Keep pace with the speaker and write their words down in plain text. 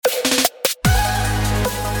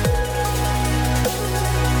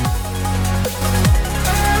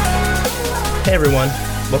Hey everyone,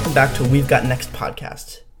 welcome back to We've Got Next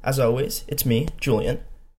podcast. As always, it's me, Julian.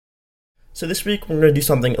 So this week we're going to do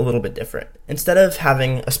something a little bit different. Instead of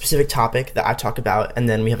having a specific topic that I talk about and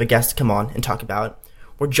then we have a guest come on and talk about,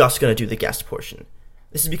 we're just going to do the guest portion.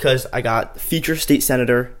 This is because I got future State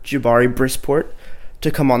Senator Jabari Brisport to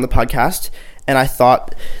come on the podcast, and I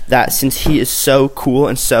thought that since he is so cool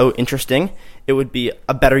and so interesting, it would be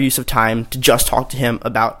a better use of time to just talk to him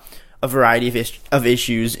about a variety of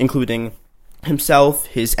issues, including himself,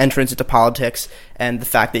 his entrance into politics, and the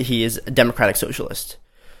fact that he is a democratic socialist.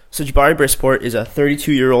 So Jabari Brisport is a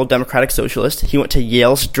 32-year-old democratic socialist. He went to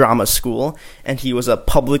Yale's drama school, and he was a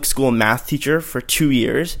public school math teacher for 2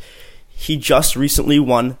 years. He just recently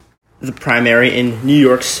won the primary in New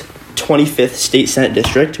York's 25th State Senate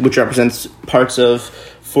District, which represents parts of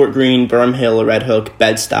Fort Greene, Burham Hill, Red Hook,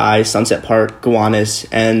 Bed-Stuy, Sunset Park, Gowanus,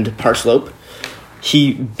 and Park Slope.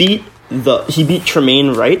 He beat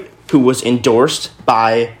Tremaine Wright, who was endorsed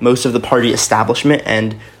by most of the party establishment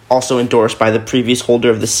and also endorsed by the previous holder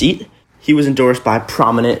of the seat. He was endorsed by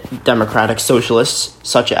prominent democratic socialists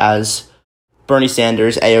such as Bernie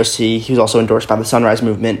Sanders, AOC. He was also endorsed by the Sunrise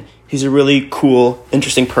Movement. He's a really cool,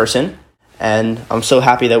 interesting person, and I'm so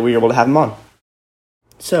happy that we were able to have him on.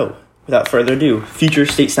 So, without further ado, future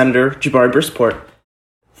State Senator Jabari Brisport,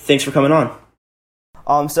 thanks for coming on.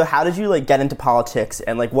 So how did you get into politics,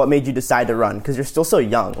 and what made you decide to run? Because you're still so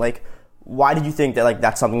young. Why did you think that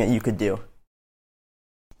that's something that you could do?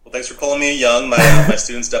 Well, thanks for calling me young. My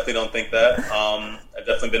students definitely don't think that. I've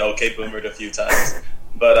definitely been okay boomered a few times,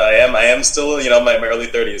 but I am still my early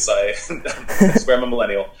 30s. I swear I'm a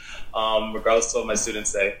millennial, regardless of what my students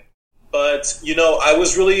say. But I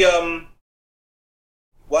was really well,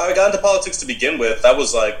 I got into politics to begin with. That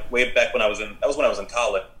was way back when I was in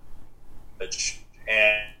college.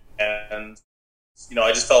 And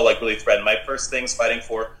I just felt really threatened. My first things fighting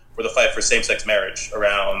for were the fight for same-sex marriage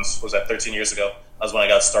around, 13 years ago? That was when I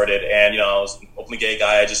got started. And, I was an openly gay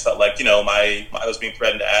guy. I just felt I was being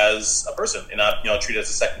threatened as a person and not, treated as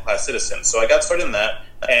a second-class citizen. So I got started in that.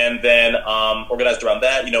 And then organized around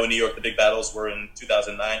that. In New York, the big battles were in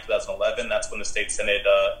 2009, 2011. That's when the state Senate,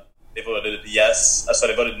 they voted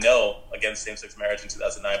they voted no against same-sex marriage in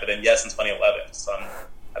 2009, but then yes in 2011. So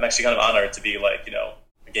I'm actually kind of honored to be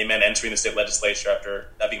a gay man entering the state legislature after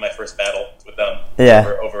that being my first battle with them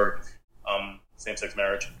over same-sex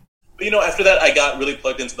marriage. But after that, I got really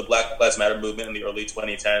plugged into the Black Lives Matter movement in the early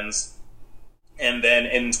 2010s, and then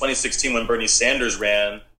in 2016 when Bernie Sanders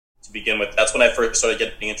ran to begin with, that's when I first started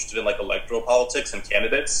getting interested in electoral politics and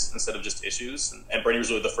candidates instead of just issues. And Bernie was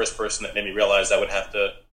really the first person that made me realize I would have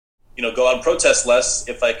to go out and protest less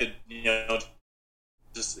if I could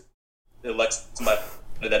just elect somebody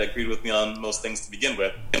that agreed with me on most things to begin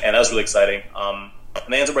with, and that was really exciting. And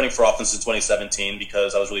I ended up running for office in 2017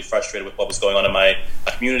 because I was really frustrated with what was going on in my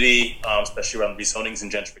community, especially around rezonings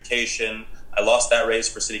and gentrification. I lost that race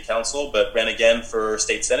for city council, but ran again for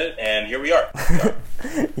state senate, and here we are.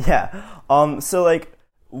 Yeah. So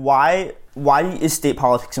why is state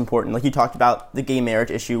politics important? You talked about the gay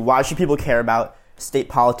marriage issue. Why should people care about state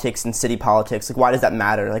politics and city politics? Why does that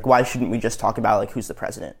matter? Why shouldn't we just talk about who's the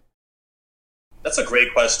president? That's a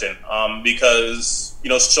great question, because,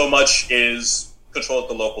 so much is controlled at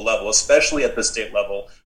the local level, especially at the state level.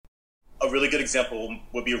 A really good example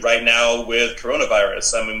would be right now with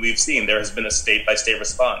coronavirus. We've seen there has been a state-by-state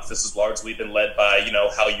response. This has largely been led by,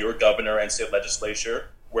 how your governor and state legislature,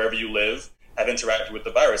 wherever you live, have interacted with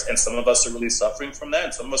the virus. And some of us are really suffering from that,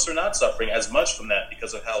 and some of us are not suffering as much from that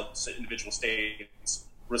because of how individual states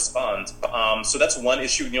respond. So that's one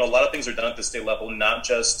issue. A lot of things are done at the state level, not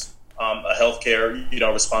just a healthcare,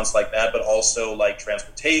 response like that, but also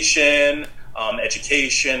transportation,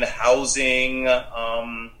 education, housing,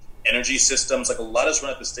 energy systems. A lot is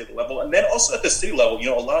run at the state level, and then also at the city level. A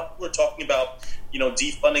lot of people are talking about,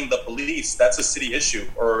 defunding the police. That's a city issue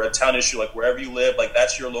or a town issue. Wherever you live,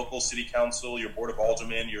 that's your local city council, your board of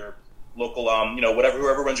aldermen, your local,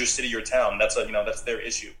 whoever runs your city, your town. That's that's their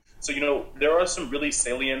issue. So there are some really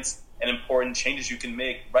salient and important changes you can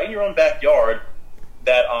make right in your own backyard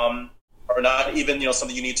that are not even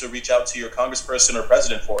something you need to reach out to your congressperson or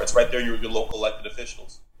president for. It's right there in your local elected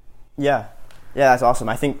officials. Yeah, that's awesome.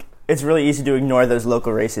 I think it's really easy to ignore those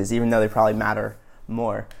local races, even though they probably matter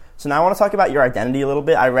more. So now I want to talk about your identity a little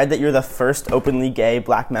bit. I read that you're the first openly gay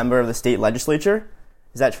black member of the state legislature.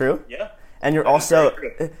 Is that true? Yeah. And you're also,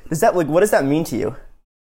 what does that mean to you?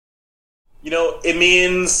 It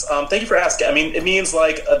means, thank you for asking. It means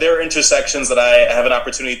there are intersections that I have an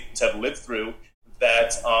opportunity to have lived through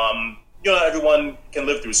that, not everyone can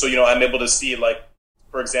live through. So, I'm able to see,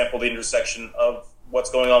 for example, the intersection of what's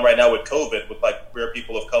going on right now with COVID, with like queer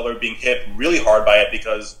people of color being hit really hard by it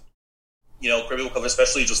because, queer people of color,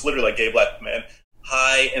 especially just literally like gay black men,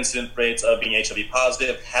 high incident rates of being HIV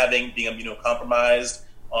positive, being immunocompromised,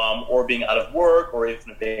 or being out of work, or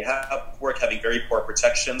even if they have work, having very poor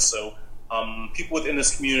protection. So people within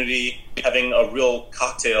this community having a real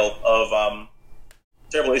cocktail of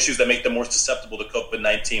terrible issues that make them more susceptible to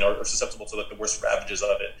COVID-19 or susceptible to like the worst ravages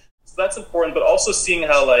of it. So that's important, but also seeing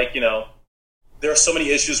how there are so many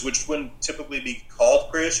issues which wouldn't typically be called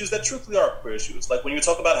queer issues that truthfully are queer issues. Like when you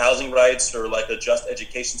talk about housing rights or like a just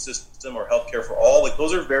education system or healthcare for all, like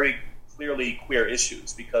those are very clearly queer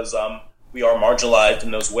issues because we are marginalized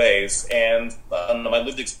in those ways. And my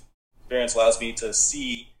lived experience allows me to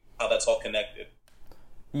see how that's all connected.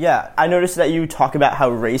 Yeah, I noticed that you talk about how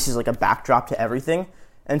race is like a backdrop to everything.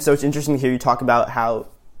 And so it's interesting to hear you talk about how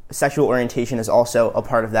sexual orientation is also a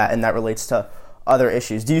part of that and that relates to other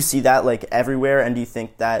issues. Do you see that like everywhere, and do you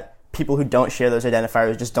think that people who don't share those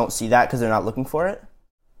identifiers just don't see that because they're not looking for it?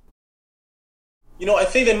 I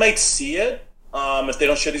think they might see it if they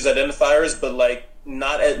don't share these identifiers, but like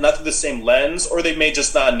not through the same lens, or they may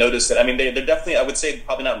just not notice it. I mean, they're definitely, I would say,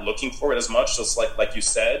 probably not looking for it as much, just like you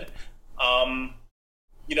said.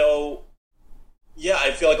 Yeah,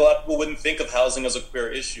 I feel like a lot of people wouldn't think of housing as a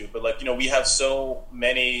queer issue, but we have so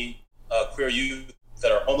many queer youth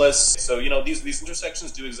that are homeless. So, these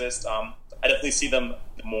intersections do exist. I definitely see them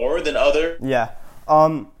more than other. Yeah.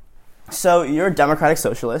 So you're a democratic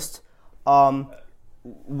socialist. Why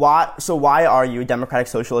are you a democratic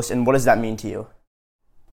socialist, and what does that mean to you?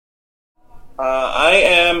 I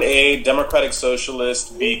am a democratic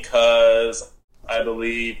socialist because I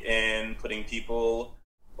believe in putting people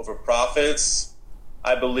over profits.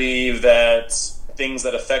 I believe that things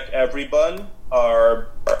that affect everyone are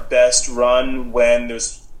best run when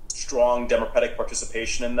there's strong democratic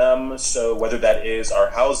participation in them. So whether that is our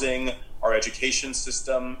housing, our education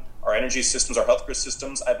system, our energy systems, our healthcare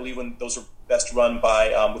systems, I believe when those are best run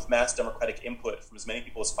by with mass democratic input from as many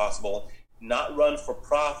people as possible, not run for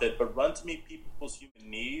profit, but run to meet people's human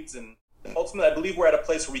needs. And ultimately, I believe we're at a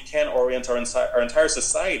place where we can orient our entire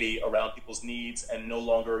society around people's needs and no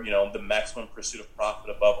longer, the maximum pursuit of profit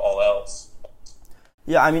above all else.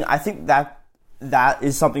 Yeah, I mean, I think that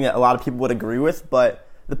is something that a lot of people would agree with, but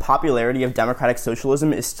the popularity of democratic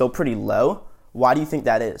socialism is still pretty low. Why do you think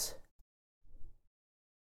that is?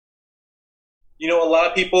 A lot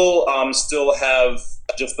of people still have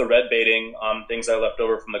just the red baiting things that are left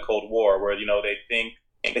over from the Cold War, where,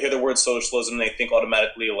 they hear the word socialism, they think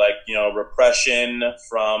automatically like, repression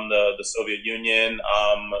from the Soviet Union,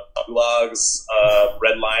 gulags,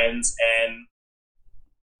 red lines, and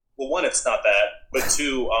well, one, it's not that, but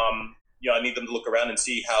two, I need them to look around and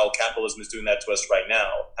see how capitalism is doing that to us right now,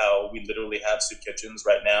 how we literally have soup kitchens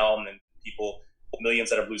right now, and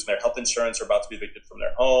millions that are losing their health insurance are about to be evicted from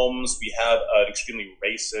their homes. We have an extremely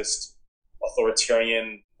racist,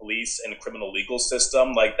 authoritarian police and criminal legal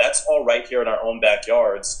system. Like, that's all right here in our own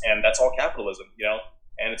backyards, and that's all capitalism,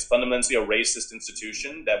 and it's fundamentally a racist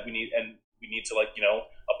institution that we need to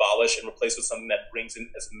abolish and replace with something that brings in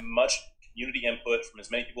as much community input from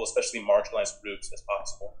as many people, especially marginalized groups, as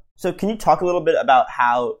possible. So can you talk a little bit about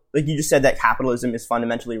how, like you just said that capitalism is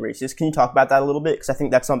fundamentally racist. Can you talk about that a little bit? Because I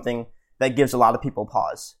think that's something that gives a lot of people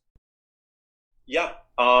pause. Yeah.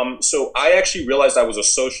 So I actually realized I was a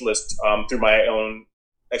socialist through my own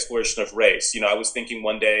exploration of race. I was thinking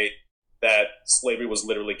one day that slavery was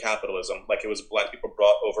literally capitalism. Like, it was black people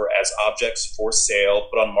brought over as objects for sale,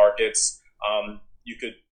 put on markets. You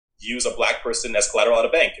could use a black person as collateral at a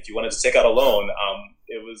bank if you wanted to take out a loan.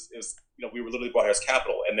 It was we were literally brought here as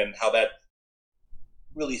capital, and then how that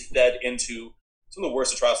really fed into some of the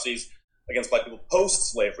worst atrocities against black people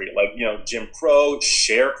post-slavery, like, Jim Crow,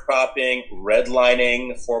 sharecropping,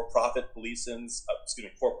 redlining, for-profit prisons,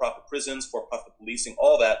 for-profit policing,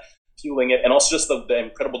 all that, fueling it. And also just the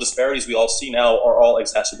incredible disparities we all see now are all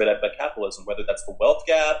exacerbated by capitalism, whether that's the wealth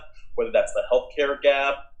gap, whether that's the healthcare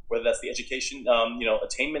gap, whether that's the education,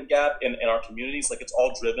 attainment gap in our communities. Like, it's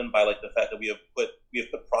all driven by, like, the fact that we have put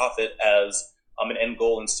profit as an end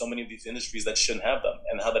goal in so many of these industries that shouldn't have them,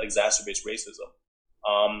 and how that exacerbates racism.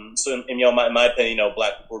 So in my opinion,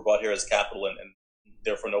 black people were brought here as capital, and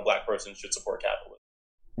therefore no black person should support capitalism.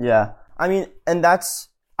 Yeah. I mean, and I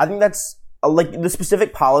think that's like the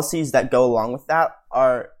specific policies that go along with that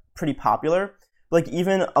are pretty popular. Like,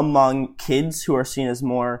 even among kids who are seen as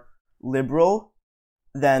more liberal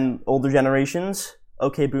than older generations.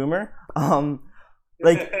 Okay, boomer.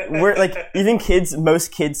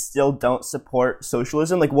 Most kids still don't support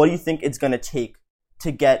socialism. Like, what do you think it's going to take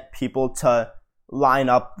to get people to line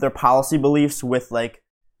up their policy beliefs with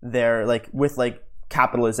their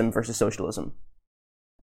capitalism versus socialism?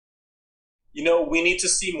 We need to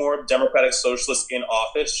see more democratic socialists in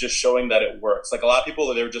office, just showing that it works. Like a lot of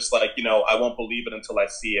people, they're just like, I won't believe it until I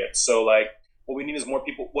see it. So like, what we need is more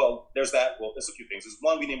people. Well, there's that. Well, there's a few things. There's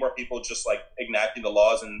one, we need more people just like enacting the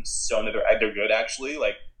laws and showing that they're good. Actually,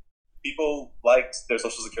 like people like their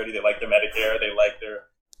Social Security, they like their Medicare, they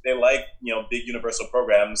like big universal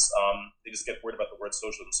programs. They just get worried about the word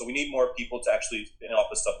socialism. So we need more people to actually in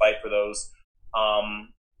office to fight for those.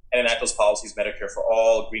 And enact those policies, Medicare for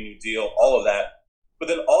all, Green New Deal, all of that. But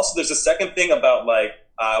then also there's a second thing about like,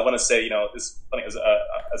 I want to say, it's funny as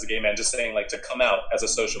a gay man, just saying like to come out as a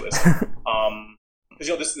socialist.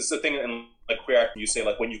 Because, this is the thing in like queer acting, you say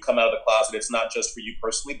like when you come out of the closet, it's not just for you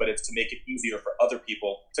personally, but it's to make it easier for other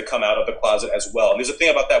people to come out of the closet as well. And there's a thing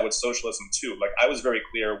about that with socialism too. Like I was very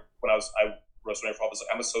clear when I wrote running for office,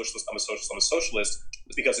 like I'm a socialist,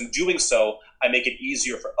 because in doing so, I make it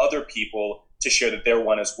easier for other people to share that they're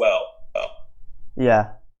one as well.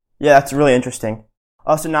 Yeah, that's really interesting.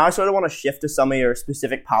 So now I sort of want to shift to some of your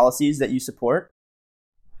specific policies that you support.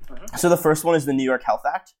 Mm-hmm. So the first one is the New York Health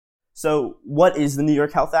Act. So what is the New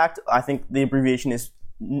York Health Act? I think the abbreviation is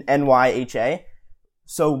NYHA.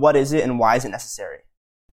 So what is it and why is it necessary?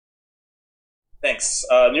 Thanks.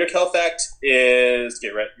 New York Health Act is,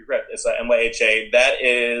 you're right, it's NYHA. That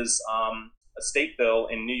is a state bill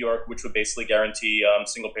in New York which would basically guarantee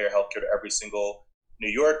single-payer healthcare to every single New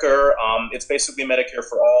Yorker. It's basically Medicare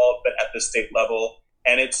for all, but at the state level.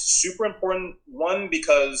 And it's super important, one,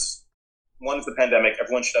 because one is the pandemic,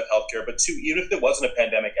 everyone should have healthcare, but two, even if there wasn't a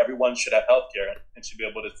pandemic, everyone should have healthcare and should be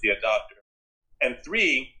able to see a doctor. And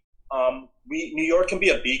three, New York can be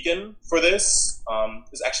a beacon for this.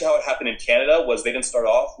 This is actually how it happened in Canada. Was they didn't start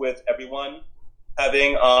off with everyone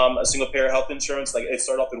having a single-payer health insurance. Like it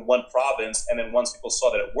started off in one province, and then once people saw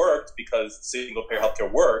that it worked, because single-payer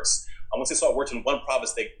healthcare works, once they saw it worked in one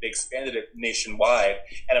province, they expanded it nationwide.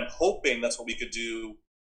 And I'm hoping that's what we could do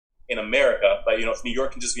in America. But if New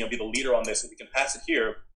York can just be the leader on this, if we can pass it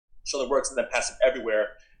here, show that it works, and then pass it everywhere,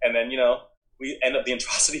 and then we end up the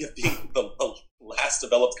atrocity of being the last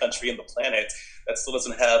developed country in the planet that still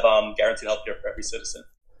doesn't have guaranteed healthcare for every citizen.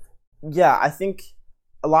 Yeah, I think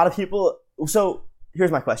a lot of people. So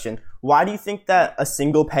here's my question: why do you think that a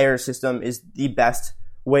single payer system is the best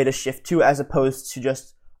way to shift to, as opposed to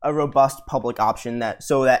just a robust public option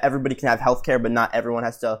so that everybody can have healthcare, but not everyone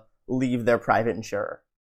has to leave their private insurer?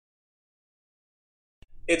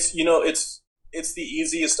 It's the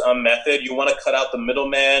easiest method. You want to cut out the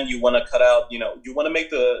middleman. You want to cut out, you want to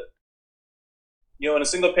make in a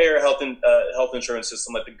single payer health insurance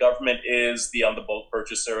system, like the government is the bulk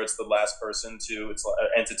purchaser. It's the last person it's an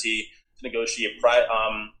entity to negotiate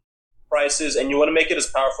prices, and you want to make it as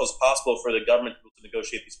powerful as possible for the government to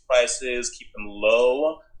negotiate these prices, keep them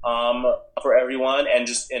low for everyone, and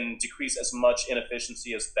decrease as much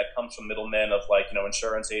inefficiency as that comes from middlemen of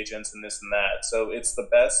insurance agents and this and that. So it's the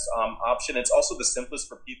best option. It's also the simplest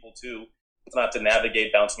for people too. It's not to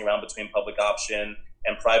navigate bouncing around between public option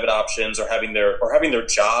and private options, or having their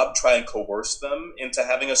job try and coerce them into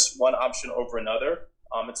having one option over another.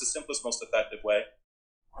 It's the simplest, most effective way.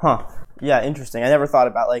 Huh. Yeah, interesting. I never thought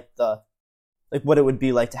about what it would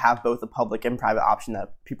be like to have both a public and private option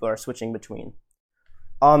that people are switching between.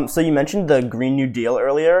 So you mentioned the Green New Deal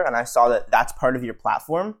earlier, and I saw that that's part of your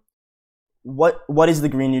platform. What is the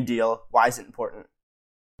Green New Deal? Why is it important?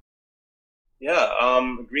 Yeah,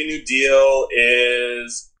 Green New Deal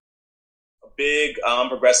is a big,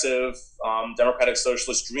 progressive, democratic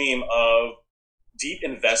socialist dream of deep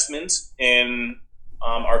investment in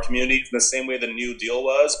our communities in the same way the New Deal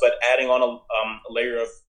was, but adding on a layer of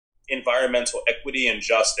environmental equity and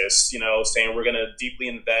justice, saying we're going to deeply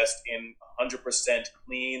invest in 100%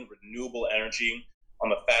 clean, renewable energy on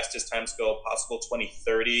the fastest timescale possible,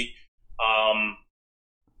 2030.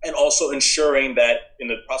 And also ensuring that in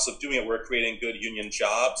the process of doing it, we're creating good union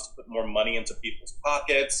jobs to put more money into people's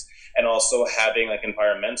pockets, and also having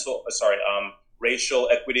racial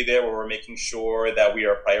equity there, where we're making sure that we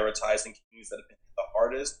are prioritizing communities that have been hit the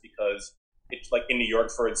hardest, because it's like in New York,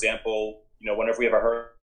 for example, whenever we have a hurricane,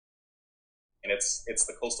 and it's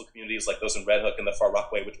the coastal communities like those in Red Hook and the Far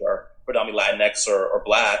Rockaway, which are predominantly Latinx or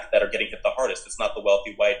Black, that are getting hit the hardest. It's not the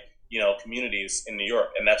wealthy white, communities in New York.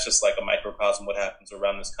 And that's just like a microcosm of what happens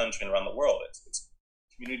around this country and around the world. It's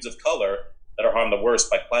communities of color that are harmed the worst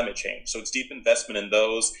by climate change. So it's deep investment in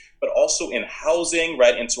those, but also in housing,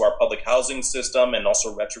 right into our public housing system, and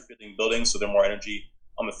also retrofitting buildings so they're more energy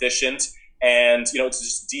efficient. And, it's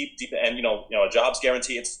just deep, and, a jobs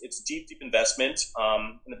guarantee. It's deep investment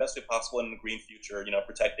in the best way possible in the green future,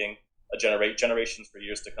 protecting generations for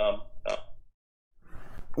years to come.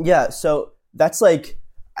 Yeah. So that's like,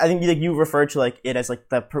 I think like you refer to like it as like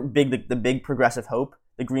the big progressive hope,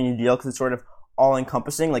 the Green New Deal, because it's sort of all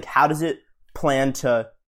encompassing. Like, how does it plan to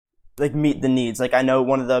like meet the needs? Like, I know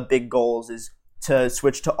one of the big goals is to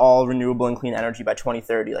switch to all renewable and clean energy by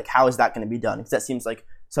 2030. Like, how is that going to be done? Because that seems like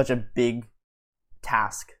such a big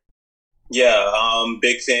task. Yeah,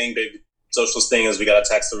 big socialist thing is we got to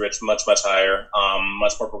tax the rich much, much higher,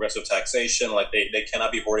 much more progressive taxation. Like they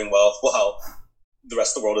cannot be hoarding wealth while the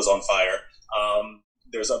rest of the world is on fire.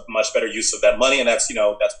 There's a much better use of that money, and that's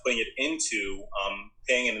putting it into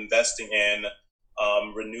paying and investing in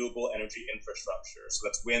renewable energy infrastructure. So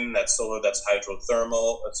that's wind, that's solar, that's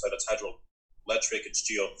hydrothermal. That's hydroelectric. It's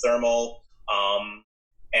geothermal.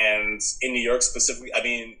 And in New York specifically, I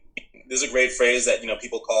mean, there's a great phrase that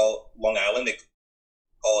people call Long Island. They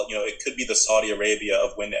call it, it could be the Saudi Arabia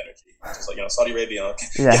of wind energy. Just like Saudi Arabia,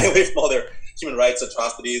 getting away from all their human rights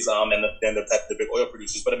atrocities, and the big oil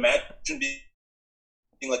producers. But imagine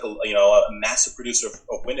being like a massive producer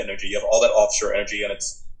of wind energy. You have all that offshore energy, and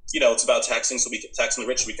it's about taxing the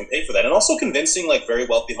rich so we can pay for that, and also convincing like very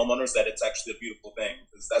wealthy homeowners that it's actually a beautiful thing.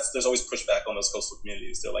 Because there's always pushback on those coastal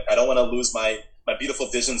communities. They're like, I don't want to lose my beautiful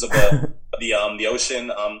visions of the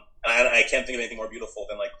ocean. And I can't think of anything more beautiful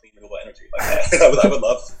than like clean renewable energy. Like I would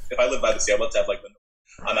love, if I lived by the sea, I'd love to have like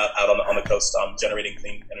I'm out on the coast generating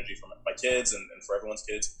clean energy for my kids and for everyone's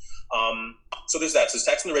kids. So there's that. So it's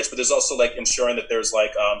taxing the rich, but there's also like ensuring that there's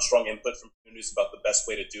like strong input from communities about the best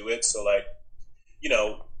way to do it. So like you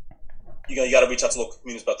got to reach out to local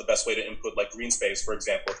communities about the best way to input like green space, for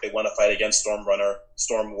example, if they want to fight against stormwater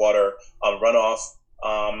runoff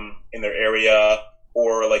in their area.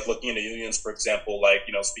 Or like looking into unions, for example, like,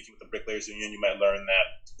 speaking with the bricklayers union, you might learn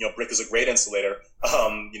that, brick is a great insulator,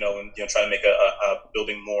 and, try to make a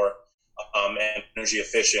building more energy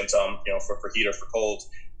efficient, for heat or for cold.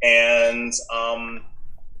 And,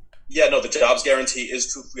 the jobs guarantee is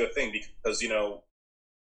truthfully a thing because,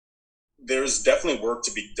 there's definitely work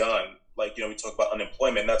to be done. Like, we talk about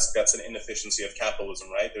unemployment, that's an inefficiency of capitalism,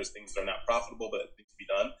 right? There's things that are not profitable, but that need to be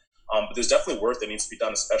done. But there's definitely work that needs to be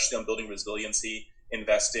done, especially on building resiliency,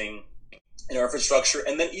 investing in our infrastructure,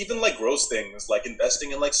 and then even like gross things like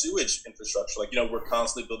investing in like sewage infrastructure. Like, we're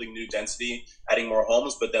constantly building new density, adding more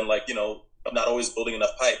homes, but then like, not always building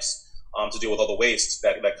enough pipes to deal with all the waste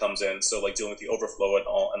that comes in. So like dealing with the overflow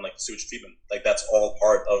and like sewage treatment, like that's all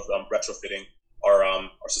part of retrofitting our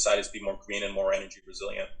societies to be more green and more energy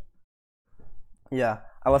resilient. Yeah,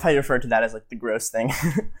 I love how you refer to that as like the gross thing.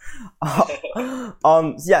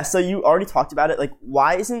 So you already talked about it. Like,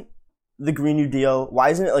 why isn't the Green New Deal, why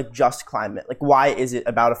isn't it like just climate? Like, why is it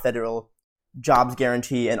about a federal jobs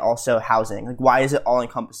guarantee and also housing? Like, why is it all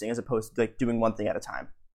encompassing as opposed to like doing one thing at a time?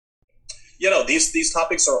 These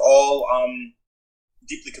topics are all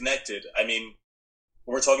deeply connected. I mean,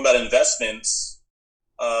 when we're talking about investments,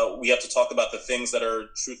 we have to talk about the things that are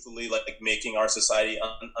truthfully like making our society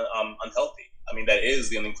unhealthy. I mean, that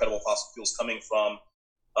is the incredible fossil fuels coming from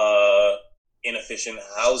inefficient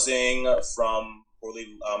housing, from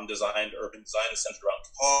poorly designed urban design centered around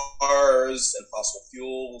cars and fossil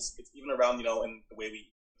fuels. It's even around, in the way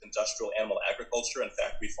we industrial animal agriculture and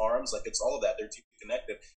factory farms. Like, it's all of that. They're deeply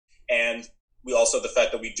connected. And we also have the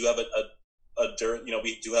fact that we do have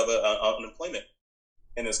unemployment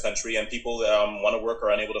in this country, and people want to work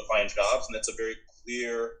are unable to find jobs, and that's a very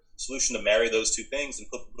clear solution to marry those two things and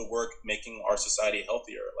put people to work, making our society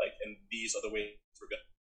healthier. Like, and these are the ways we're going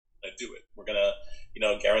to do it. We're going to,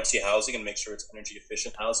 guarantee housing and make sure it's energy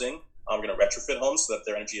efficient housing. We're going to retrofit homes so that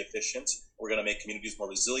they're energy efficient. We're going to make communities more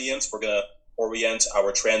resilient. We're going to orient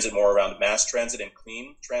our transit more around mass transit and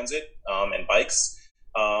clean transit and bikes.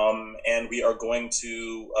 And we are going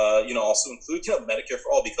to, also include, Medicare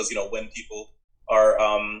for all, because, when people are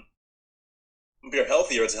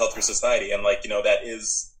healthier, it's a healthier society. And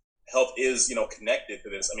health is, connected to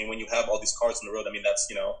this. I mean, when you have all these cars on the road, I mean, that's,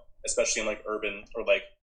 especially in like urban or like,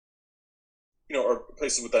 or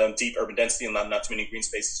places with deep urban density and not too many green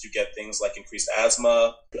spaces, you get things like increased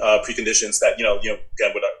asthma, preconditions that, again,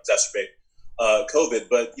 would exacerbate COVID.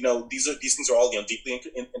 But, these things are all, deeply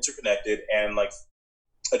interconnected, and like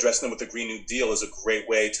addressing them with the Green New Deal is a great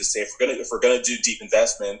way to say, if we're gonna do deep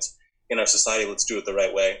investment in our society, let's do it the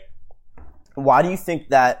right way. Why do you think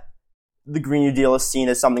that the Green New Deal is seen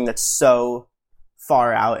as something that's so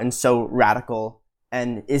far out and so radical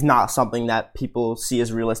and is not something that people see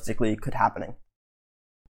as realistically could happening?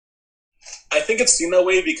 I think it's seen that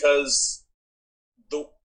way because the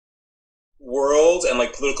world and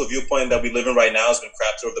like political viewpoint that we live in right now has been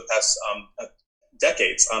crafted over the past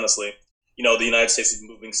decades, honestly. The United States is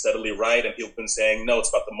moving steadily right, and people have been saying, no, it's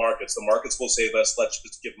about the markets. The markets will save us. Let's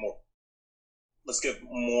just give more let's give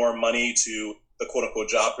more money to the quote unquote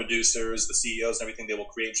job producers, the CEOs and everything. They will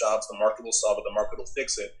create jobs. The market will solve it. The market will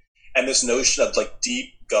fix it. And this notion of like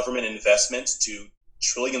deep government investment to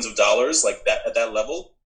trillions of dollars like that at that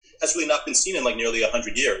level has really not been seen in like nearly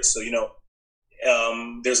 100 years. So,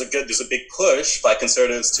 there's a big push by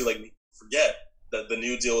conservatives to like forget that the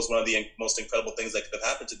New Deal is one of the most incredible things that could have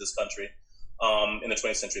happened to this country in the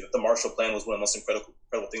 20th century. That the Marshall Plan was one of the most incredible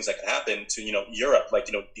things that could happen to Europe. Like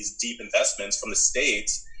these deep investments from the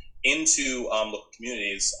states into local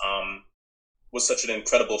communities was such an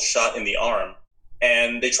incredible shot in the arm.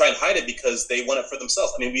 And they try and hide it because they want it for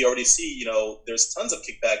themselves. I mean, we already see there's tons of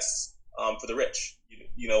kickbacks for the rich.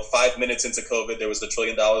 5 minutes into COVID, there was $1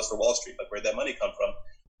 trillion for Wall Street. Like, where'd that money come from?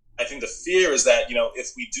 I think the fear is that,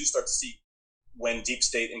 if we do start to see when deep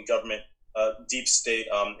state and government,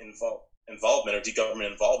 involvement or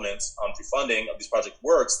de-government involvement through funding of these projects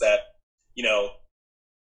works, that,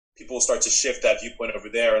 people will start to shift that viewpoint over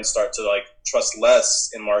there and start to like trust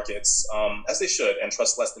less in markets, as they should, and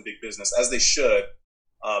trust less in big business as they should,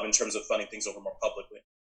 in terms of funding things over more publicly.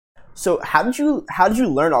 So how did you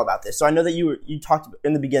learn all about this? So I know that you talked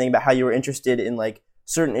in the beginning about how you were interested in like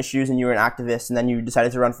certain issues and you were an activist, and then you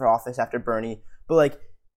decided to run for office after Bernie. But like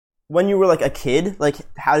when you were like a kid, like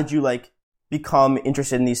how did you like become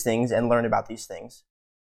interested in these things and learn about these things?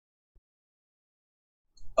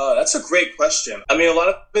 That's a great question. I mean, a lot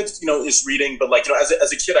of it, is reading, but like, as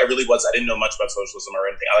a kid, I didn't know much about socialism or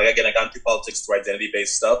anything. I got into politics through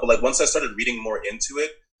identity-based stuff, but like once I started reading more into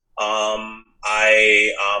it,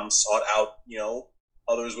 I sought out,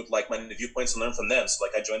 others with like-minded viewpoints and learned from them. So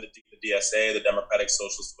like I joined the DSA, the Democratic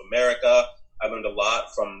Socialists of America. I learned a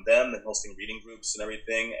lot from them and hosting reading groups and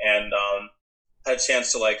everything, and had a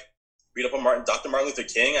chance to like read up on Dr. Martin Luther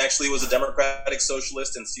King actually was a democratic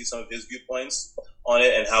socialist, and see some of his viewpoints on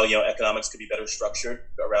it and how, economics could be better structured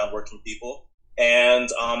around working people. And,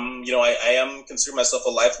 I am consider myself a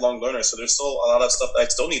lifelong learner. So there's still a lot of stuff that I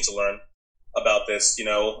still need to learn about this.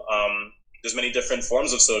 There's many different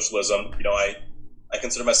forms of socialism. I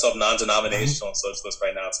consider myself non-denominational socialist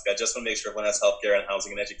right now. It's like I just want to make sure everyone has healthcare and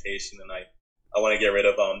housing and education. And I want to get rid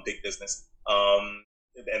of big business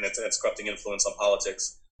and its corrupting influence on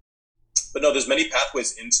politics. But no, there's many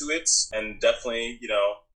pathways into it, and definitely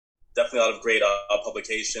a lot of great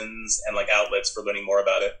publications and like outlets for learning more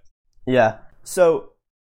about it. Yeah. So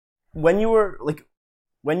when you were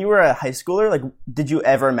a high schooler, like, did you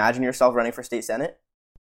ever imagine yourself running for state senate?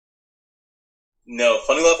 No,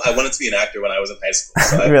 funny enough, I wanted to be an actor when I was in high school.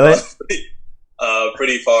 So really?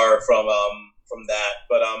 Pretty far from that.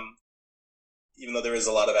 But even though there is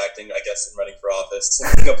a lot of acting, I guess, in running for office,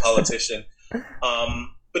 being a politician.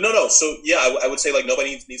 But no. So yeah, I would say like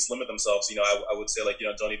nobody needs to limit themselves. I would say like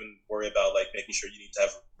don't even worry about like making sure you need to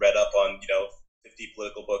have read up on 50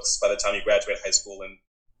 political books by the time you graduate high school and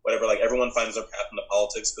whatever. Like everyone finds their path into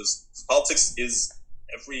politics because politics is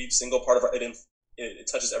every single part of it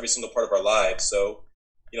touches every single part of our lives. So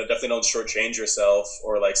definitely don't shortchange yourself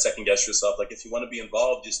or like second guess yourself. Like if you want to be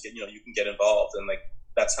involved, just get you can get involved, and like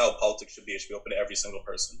that's how politics should be. It should be open to every single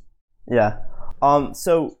person. Yeah.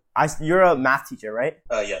 So you're a math teacher, right?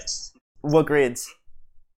 Yes. What grades?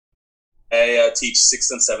 I teach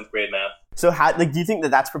 6th and 7th grade math. So do you think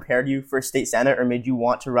that that's prepared you for state senate or made you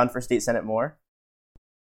want to run for state senate more?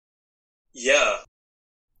 Yeah.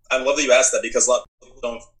 I love that you asked that because a lot of people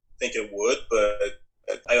don't think it would, but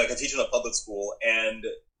I teach in a public school, and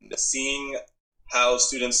seeing how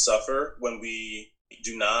students suffer when we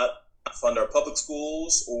do not fund our public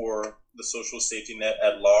schools or the social safety net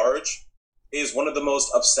at large is one of the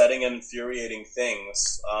most upsetting and infuriating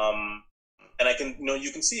things. And I can,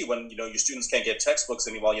 you can see when, your students can't get textbooks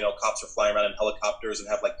anymore, cops are flying around in helicopters and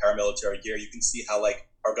have like paramilitary gear. You can see how like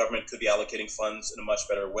our government could be allocating funds in a much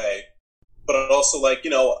better way. But also like,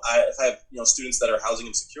 if I have, students that are housing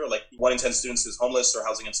insecure, like 1 in 10 students is homeless or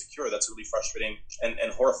housing insecure, that's a really frustrating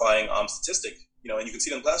and horrifying statistic, and you can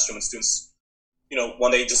see it in the classroom, and students,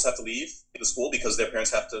 one, they just have to leave the school because their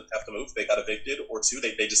parents have to move. They got evicted, or two,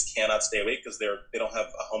 they just cannot stay awake because they don't have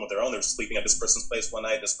a home of their own. They're sleeping at this person's place one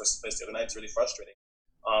night, this person's place the other night. It's really frustrating.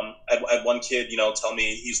 I had one kid, tell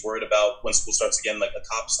me he's worried about when school starts again, like a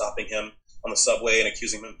cop stopping him on the subway and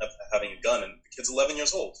accusing him of having a gun, and the kid's 11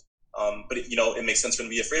 years old. But it makes sense for him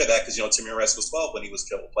to be afraid of that because Tamir Rice was 12 when he was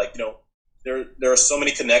killed. Like there are so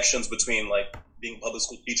many connections between like being a public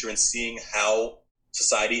school teacher and seeing how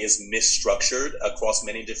society is misstructured across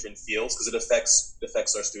many different fields because it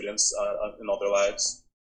affects our students in all their lives.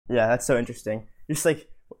 Yeah, that's so interesting. Just like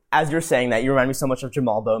as you're saying that, you remind me so much of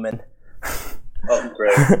Jamal Bowman. Oh,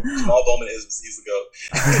 great! Jamal Bowman he's the GOAT.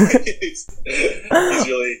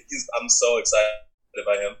 I'm so excited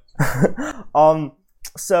by him.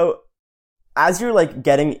 So as you're like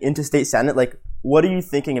getting into state senate, like what are you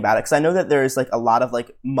thinking about it? Because I know that there's like a lot of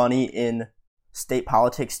like money in state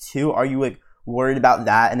politics too. Are you like worried about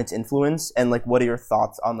that and its influence? And like, what are your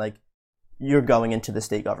thoughts on like you're going into the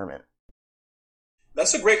state government?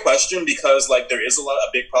 That's a great question because like there is a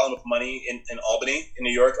big problem with money in Albany, in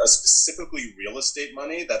New York, specifically real estate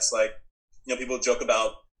money. That's like, people joke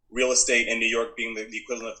about real estate in New York being the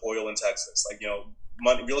equivalent of oil in Texas. Like,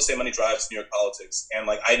 real estate money drives New York politics. And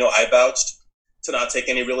like, I know I vouched to not take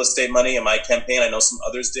any real estate money in my campaign. I know some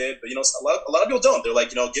others did, but a lot of people don't. They're like,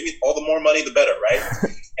 give me all the more money, the better, right?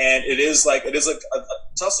 And it is like a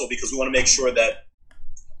tussle because we want to make sure that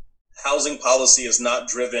housing policy is not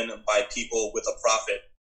driven by people with a profit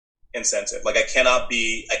incentive. Like I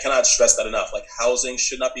cannot stress that enough. Like housing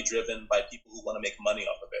should not be driven by people who want to make money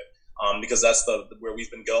off of it, because that's where we've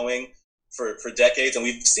been going for decades, and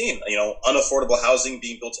we've seen unaffordable housing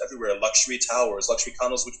being built everywhere, luxury towers, luxury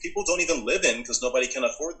condos, which people don't even live in because nobody can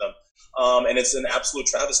afford them, and it's an absolute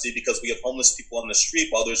travesty because we have homeless people on the street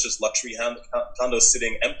while there's just luxury condos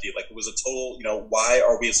sitting empty. Like it was a total, why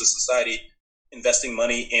are we as a society investing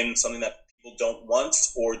money in something that people don't want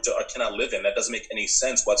or cannot live in? That doesn't make any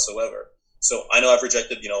sense whatsoever. So I know I've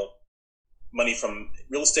rejected, money from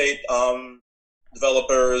real estate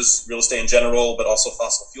developers, real estate in general, but also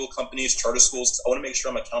fossil fuel companies, charter schools. I want to make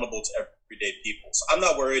sure I'm accountable to everyday people. So I'm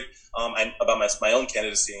not worried about my own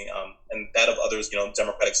candidacy and that of others,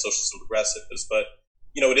 Democratic, Socialists, and Progressives. But,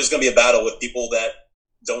 it is going to be a battle with people that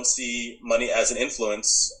don't see money as an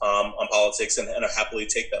influence on politics and happily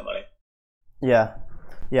take that money.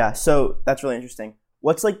 Yeah. So that's really interesting.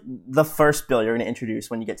 What's like the first bill you're going to introduce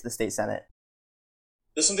when you get to the state senate?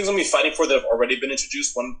 There's some things I'm going to be fighting for that have already been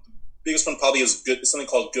introduced. The biggest one probably is something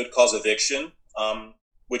called good cause eviction,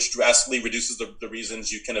 which drastically reduces the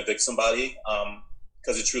reasons you can evict somebody.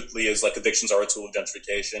 Because it truthfully is like evictions are a tool of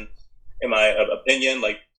gentrification. In my opinion,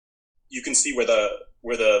 like you can see where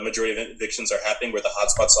the majority of evictions are happening, where the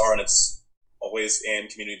hotspots are, and it's always in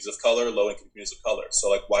communities of color, low-income communities of color. So,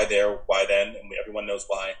 like, why there, why then? And everyone knows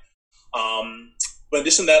why. But in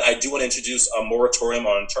addition to that, I do want to introduce a moratorium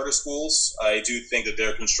on charter schools. I do think that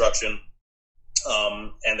their construction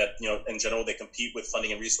and that, in general, they compete with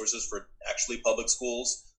funding and resources for actually public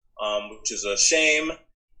schools, which is a shame.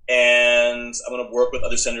 And I'm going to work with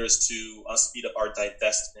other senators to speed up our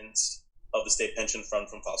divestment of the state pension fund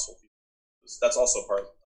from fossil fuels. That's also part of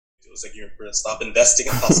it. It's like you're going to stop investing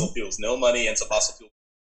in fossil fuels. No money into fossil fuels.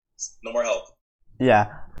 No more help.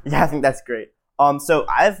 Yeah, I think that's great. So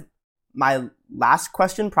I have my last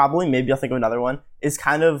question, probably, maybe I'll think of another one, is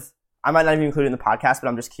kind of, I might not even include it in the podcast, but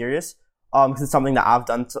I'm just curious, because it's something that I've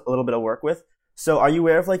done a little bit of work with. So are you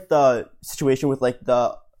aware of like the situation with like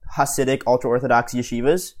the Hasidic ultra-Orthodox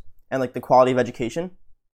yeshivas and like the quality of education?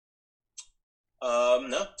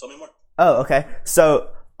 No, tell me more. Oh, okay. So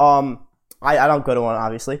I don't go to one,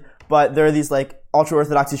 obviously, but there are these like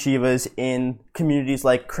ultra-Orthodox yeshivas in communities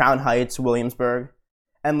like Crown Heights, Williamsburg,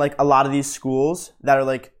 and like a lot of these schools that are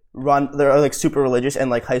like they're like super religious, and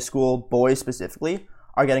like high school boys specifically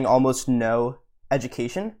are getting almost no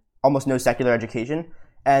education, almost no secular education.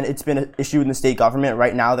 And it's been an issue in the state government.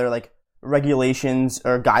 Right now there are like regulations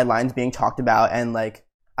or guidelines being talked about, and like,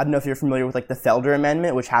 I don't know if you're familiar with like the Felder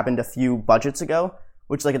Amendment, which happened a few budgets ago,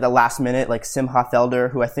 which like at the last minute, like Simcha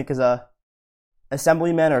Felder, who I think is a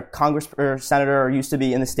assemblyman or Congress or senator, or used to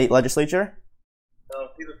be in the state legislature. No,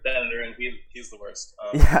 he's a senator, and he's the worst.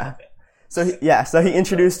 Yeah. Okay. So he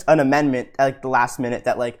introduced an amendment at like the last minute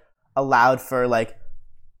that like allowed for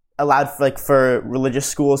religious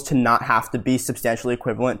schools to not have to be substantially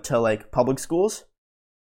equivalent to like public schools.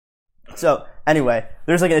 So anyway,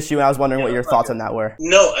 there's like an issue, and I was wondering what your thoughts on that were.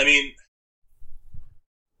 No, I mean,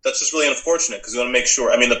 that's just really unfortunate because we want to make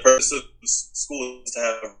sure. I mean, the purpose of school is to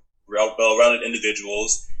have well-rounded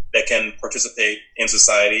individuals that can participate in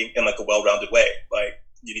society in like a well-rounded way. Like,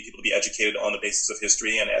 you need people to be educated on the basis of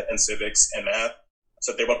history and civics and math,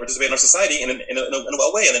 so that they want to participate in our society in a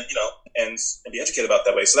well way, and then and be educated about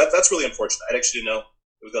that way. So that's really unfortunate. I actually didn't know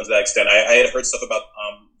it was going to that extent. I had heard stuff about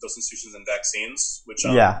those institutions and vaccines, which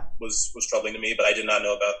was troubling to me, but I did not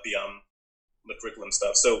know about the curriculum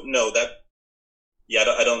stuff. So no, that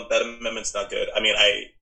amendment's not good. I mean,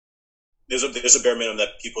 there's a bare minimum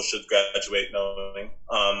that people should graduate knowing.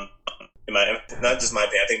 Not just my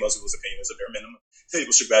opinion, I think most people's opinion is a bare minimum.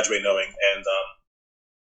 People should graduate knowing, and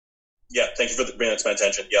thank you for bringing that to my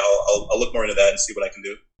attention. Yeah, I'll look more into that and see what I can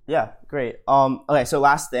do. Yeah, great. Okay, so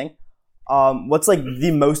last thing, what's like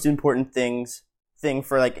the most important thing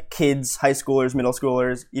for like kids, high schoolers, middle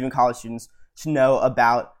schoolers, even college students to know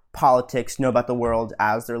about politics, know about the world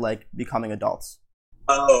as they're like becoming adults?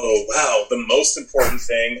 Oh, wow. The most important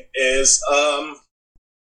thing is,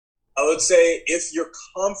 I would say if you're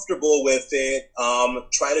comfortable with it,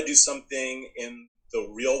 try to do something in the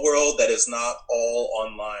real world that is not all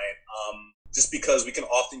online. Just because we can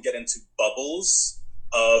often get into bubbles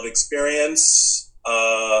of experience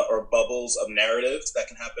or bubbles of narratives that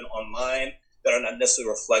can happen online that are not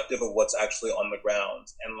necessarily reflective of what's actually on the ground.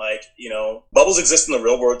 And like, bubbles exist in the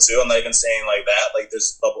real world too. I'm not even saying like that, like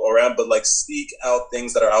there's bubble around, but like seek out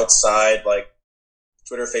things that are outside, like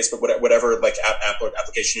Twitter, Facebook, whatever like app or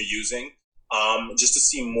application you're using, just to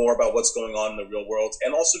see more about what's going on in the real world.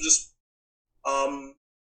 And also just,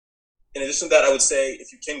 in addition to that, I would say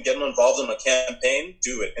if you can get involved in a campaign,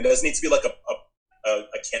 do it. And it doesn't need to be like a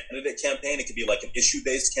candidate campaign. It could be like an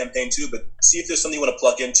issue-based campaign too, but see if there's something you want to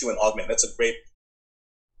plug into and augment. That's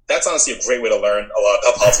honestly a great way to learn a lot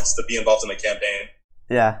about politics, to be involved in a campaign.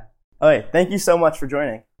 Yeah. All right. Thank you so much for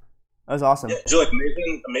joining. That was awesome. Yeah, Julian,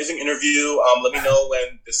 amazing interview. Let me know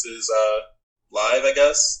when this is live, I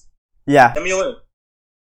guess. Yeah. Send me a link.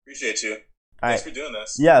 Appreciate you. Thanks for doing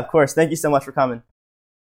this. Yeah, of course. Thank you so much for coming.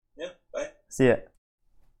 Yeah, bye. See ya.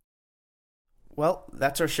 Well,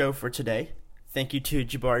 that's our show for today. Thank you to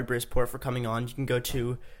Jabari Brisport for coming on. You can go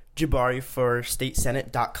to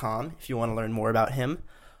jabariforstatesenate.com if you want to learn more about him.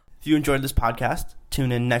 If you enjoyed this podcast,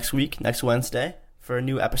 tune in next Wednesday, for a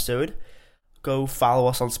new episode. Go follow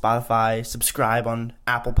us on Spotify, subscribe on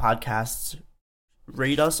Apple Podcasts,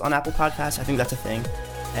 rate us on Apple Podcasts, I think that's a thing,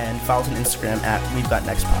 and follow us on Instagram at We've Got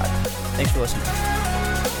Next Pod. Thanks for listening.